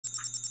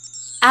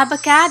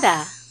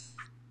Abacada.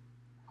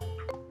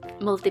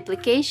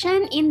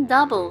 Multiplication in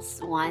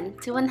doubles 1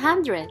 to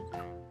 100.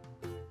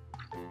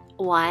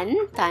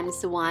 1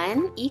 times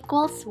 1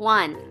 equals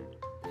 1.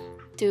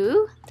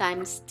 2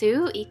 times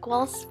 2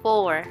 equals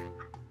 4.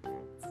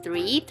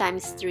 3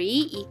 times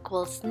 3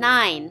 equals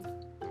 9.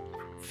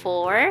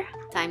 4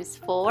 times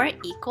 4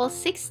 equals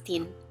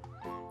 16.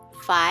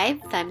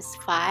 5 times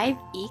 5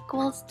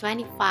 equals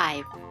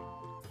 25.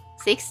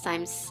 6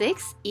 times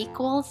 6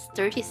 equals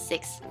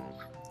 36.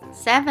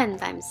 7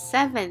 times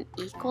 7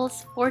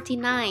 equals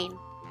 49.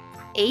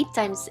 8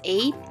 times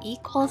 8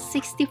 equals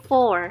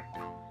 64.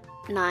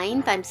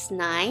 9 times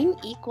 9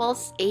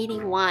 equals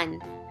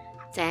 81.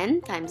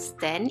 10 times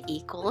 10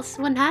 equals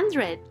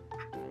 100.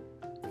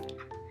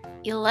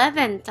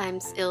 11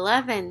 times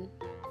 11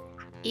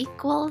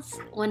 equals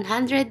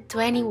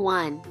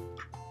 121.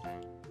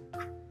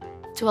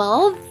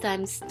 12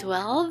 times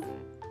 12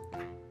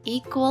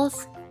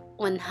 equals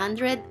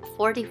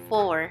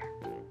 144.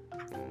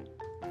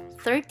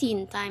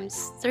 13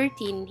 times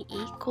 13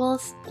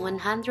 equals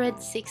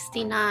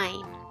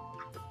 169.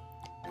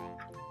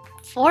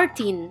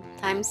 14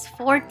 times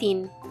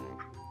 14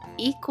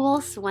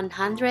 equals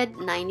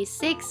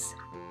 196.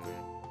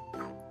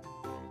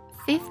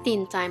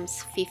 15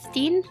 times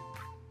 15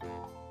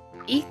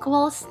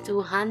 equals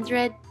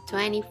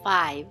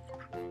 225.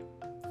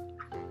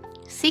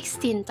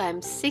 16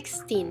 times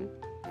 16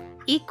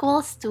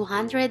 equals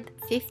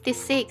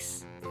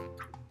 256.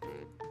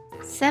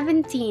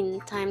 17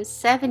 times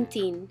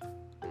 17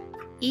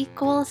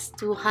 equals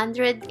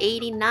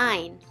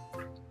 289.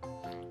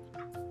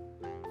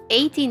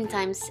 18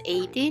 times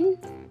 18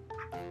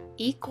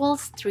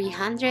 equals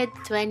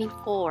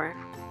 324.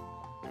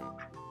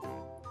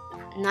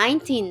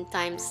 19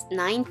 times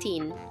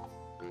 19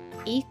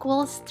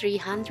 equals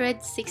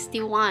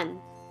 361.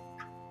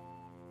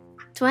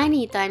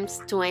 20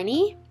 times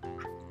 20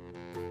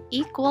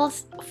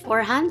 equals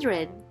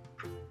 400.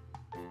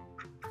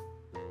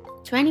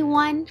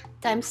 21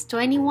 times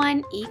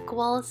 21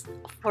 equals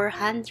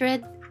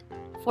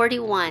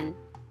 441.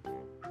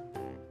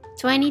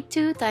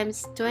 22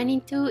 times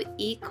 22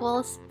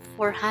 equals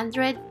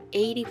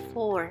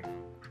 484.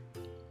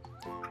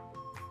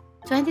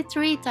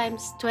 23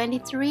 times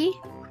 23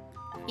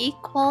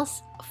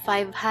 equals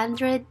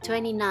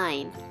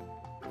 529.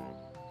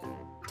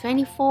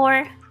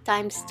 24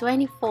 times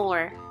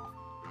 24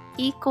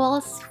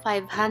 equals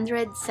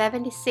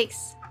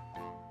 576.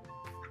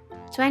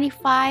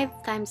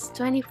 25 times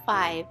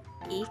 25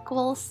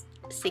 equals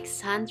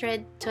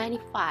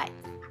 625.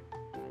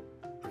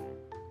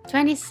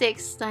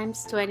 26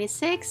 times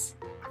 26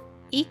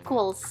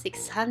 equals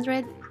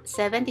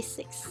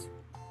 676.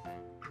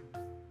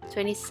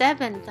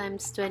 27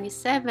 times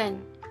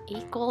 27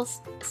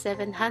 equals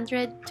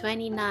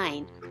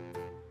 729.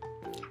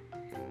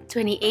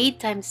 28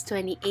 times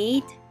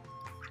 28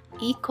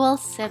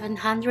 equals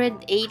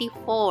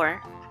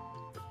 784.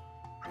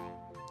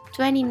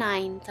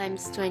 29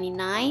 times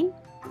 29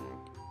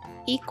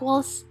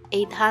 equals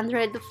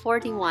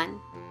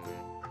 841.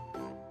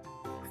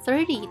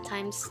 30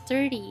 times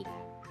 30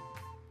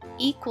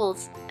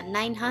 equals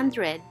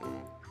 900.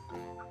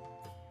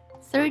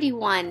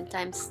 31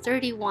 times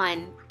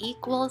 31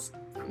 equals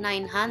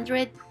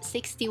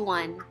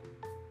 961.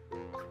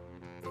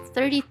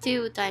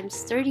 32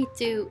 times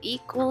 32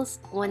 equals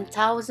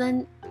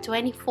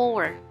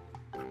 1024.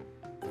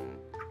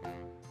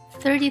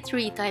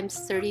 33 times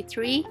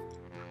 33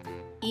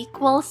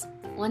 equals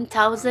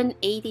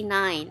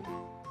 1089.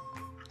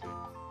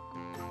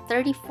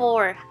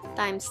 34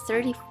 times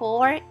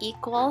 34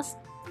 equals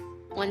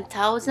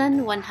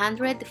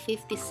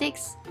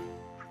 1156.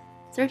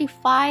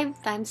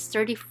 35 times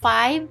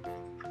 35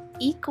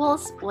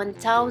 equals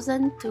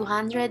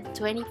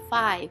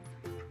 1225.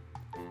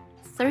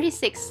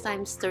 36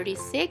 times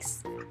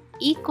 36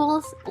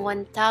 equals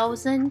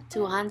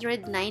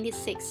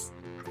 1296.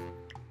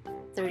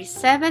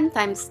 37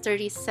 times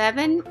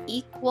 37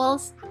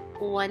 equals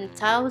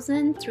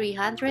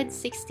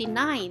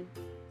 1369.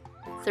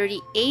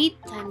 38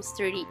 times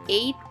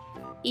 38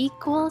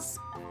 equals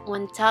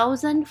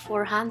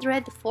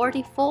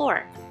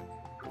 1444.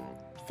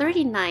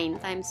 39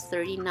 times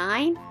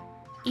 39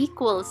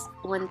 equals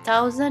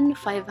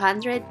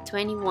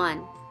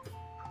 1521.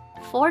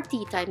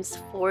 40 times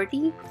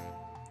 40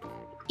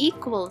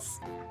 equals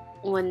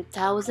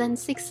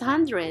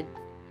 1600.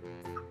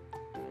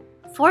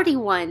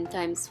 41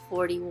 times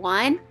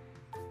 41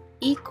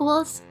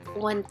 equals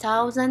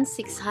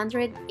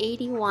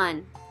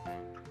 1681.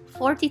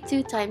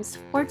 42 times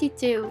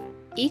 42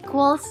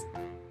 equals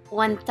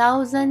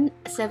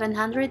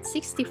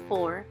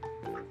 1764.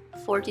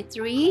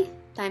 43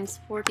 times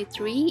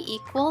 43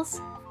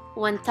 equals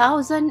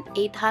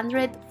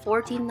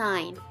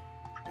 1849.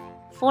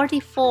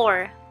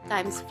 44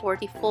 times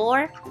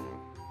 44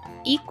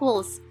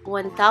 equals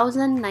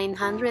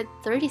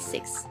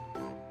 1936.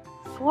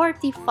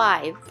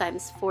 45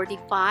 times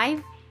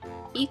 45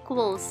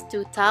 equals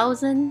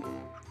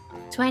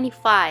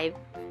 2025.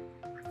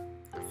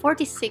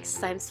 46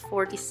 times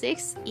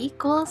 46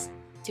 equals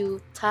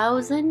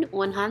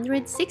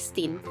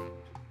 2,116.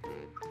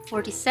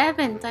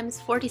 47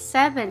 times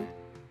 47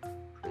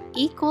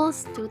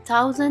 equals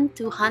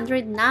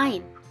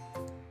 2,209.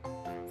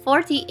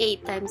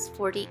 48 times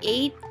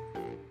 48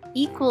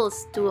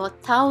 equals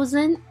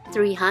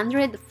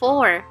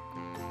 2,304.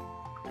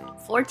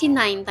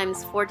 49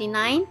 times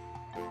 49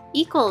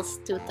 equals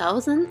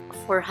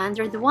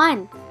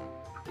 2,401.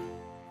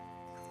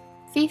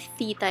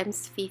 50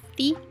 times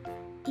 50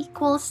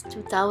 equals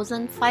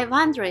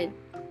 2,500.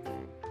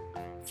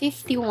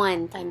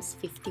 51 times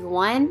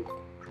 51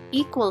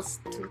 equals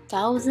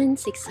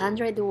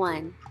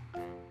 2,601.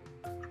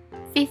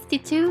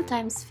 52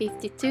 times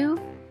 52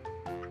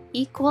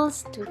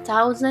 equals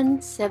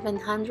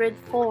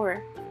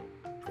 2,704.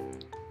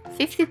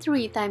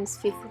 53 times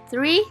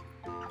 53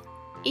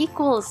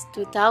 equals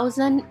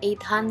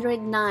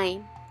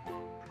 2,809.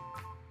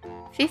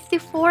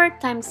 54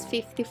 times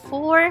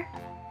 54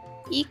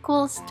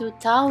 equals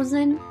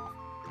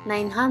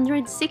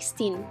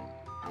 2,916.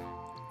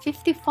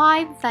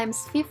 55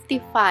 times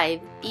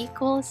 55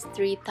 equals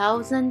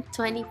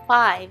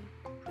 3,025.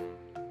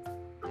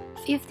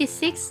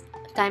 56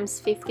 times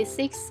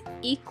 56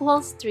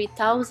 equals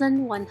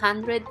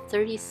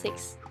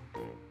 3,136.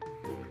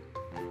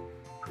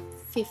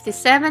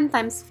 57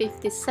 times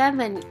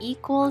 57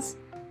 equals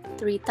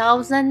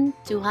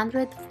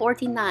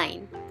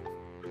 3,249.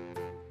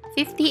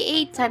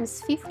 58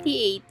 times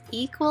 58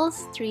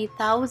 equals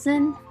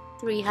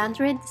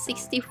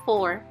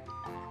 3,364.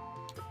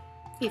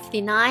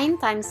 59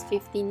 times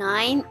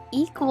 59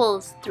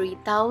 equals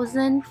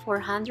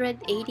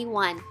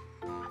 3,481.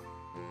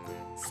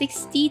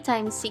 60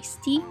 times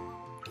 60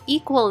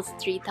 equals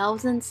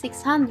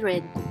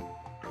 3,600.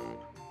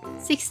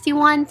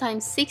 61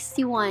 times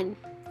 61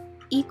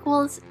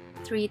 equals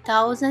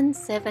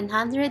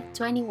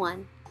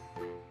 3,721.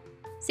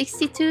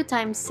 62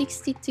 times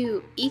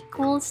 62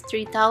 equals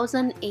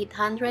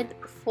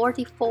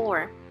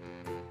 3,844.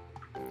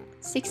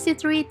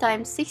 63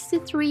 times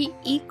 63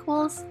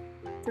 equals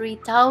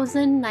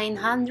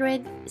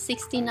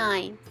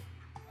 3,969.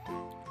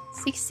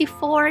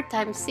 64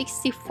 times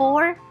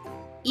 64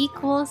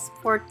 equals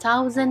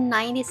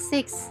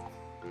 4,096.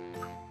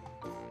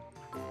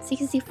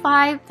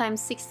 65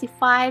 times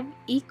 65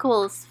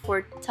 equals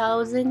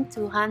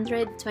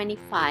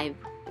 4,225.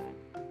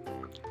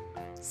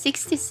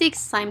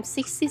 66 times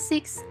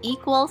 66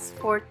 equals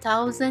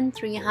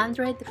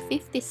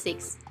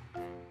 4,356.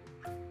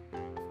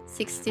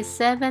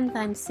 67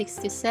 times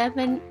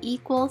 67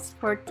 equals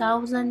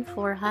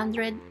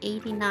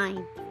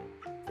 4,489.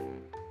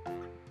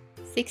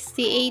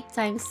 68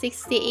 times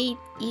 68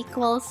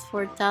 equals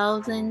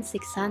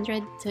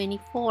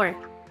 4,624.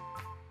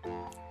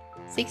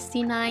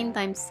 69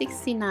 times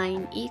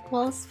 69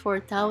 equals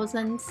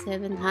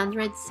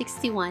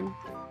 4,761.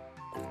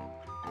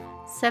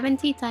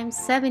 70 times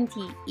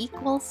 70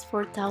 equals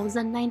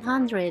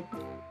 4,900.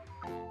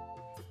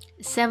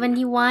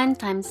 71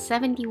 times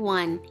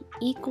 71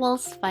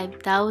 equals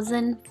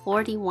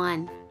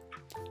 5,041.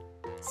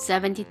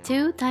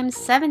 72 times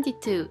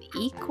 72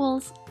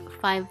 equals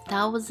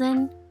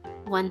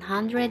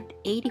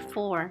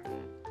 5,184.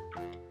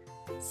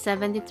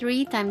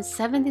 73 times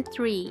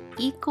 73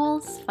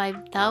 equals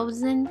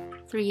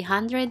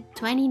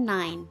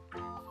 5,329.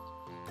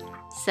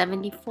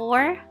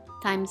 74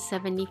 times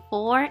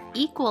 74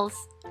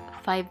 equals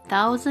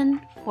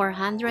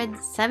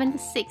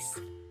 5,476.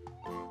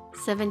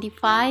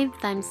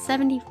 75 times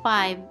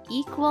 75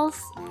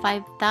 equals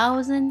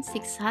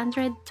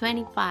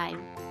 5,625.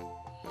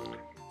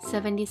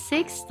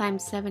 76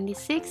 times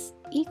 76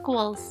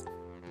 equals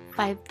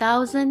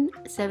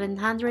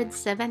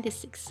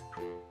 5,776.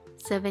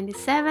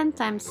 77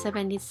 times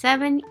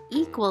 77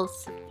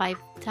 equals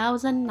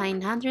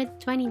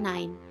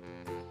 5,929.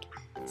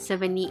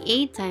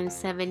 78 times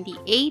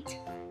 78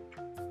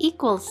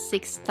 equals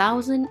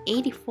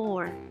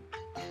 6,084.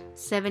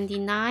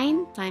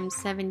 79 times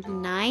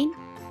 79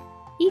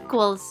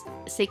 equals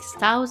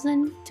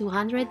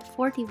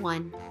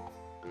 6,241.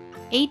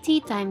 80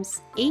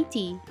 times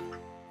 80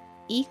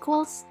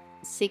 equals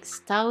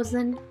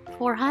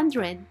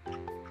 6,400.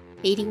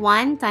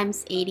 81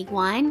 times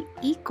 81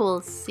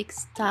 equals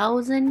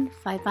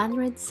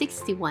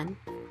 6,561.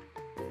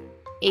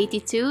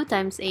 82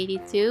 times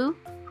 82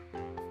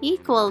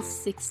 equals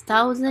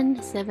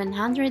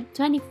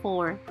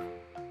 6,724.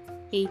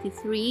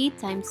 83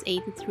 times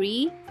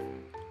 83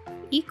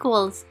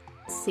 equals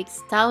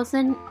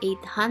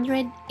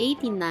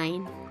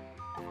 6,889.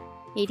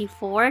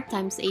 84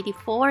 times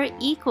 84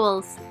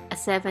 equals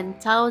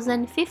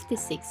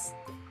 7,056.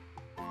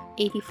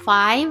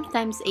 85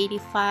 times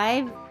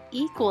 85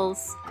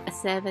 equals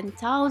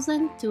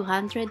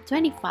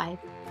 7,225.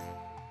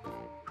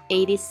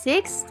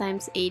 86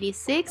 times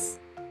 86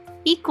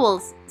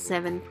 equals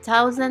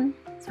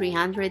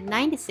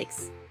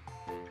 7,396.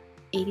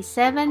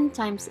 87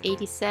 times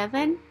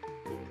 87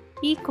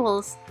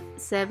 equals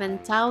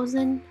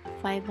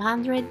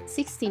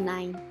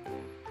 7,569.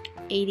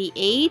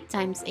 88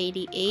 times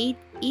 88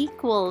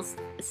 equals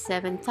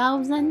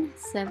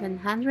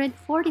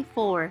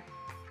 7,744.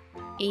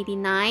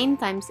 89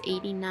 times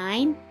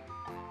 89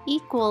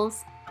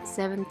 equals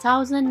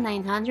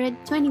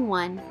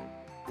 7,921.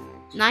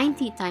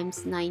 90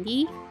 times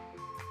 90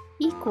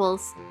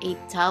 equals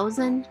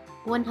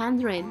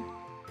 8,100.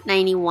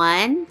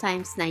 91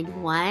 times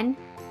 91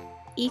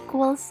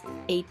 equals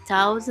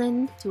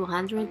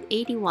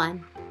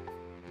 8,281.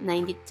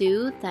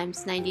 92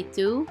 times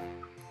 92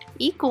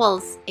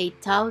 equals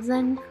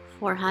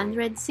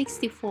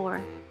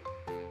 8,464.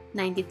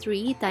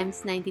 93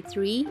 times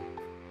 93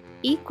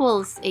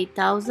 equals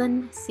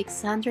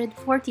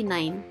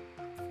 8,649.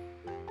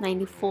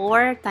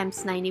 94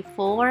 times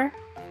 94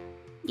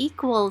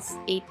 equals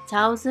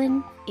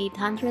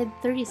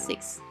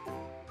 8,836.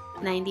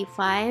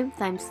 95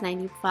 times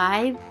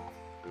 95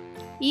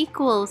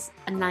 equals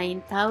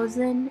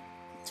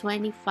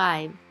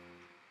 9,025.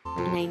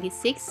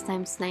 96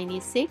 times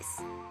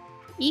 96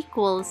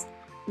 equals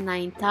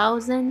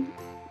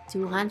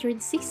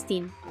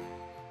 9,216.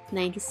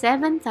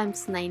 97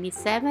 times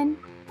 97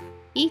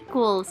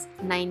 equals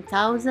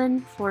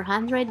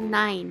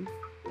 9,409.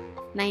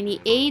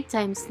 98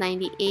 times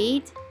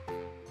 98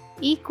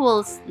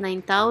 equals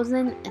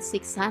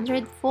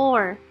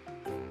 9,604.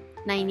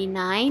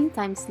 99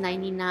 times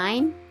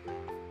 99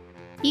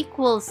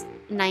 equals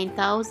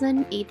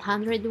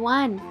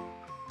 9,801.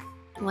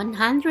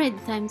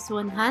 100 times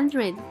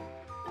 100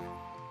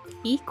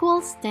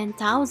 equals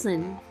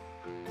 10,000.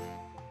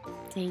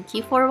 Thank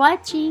you for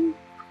watching.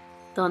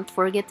 Don't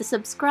forget to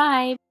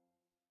subscribe.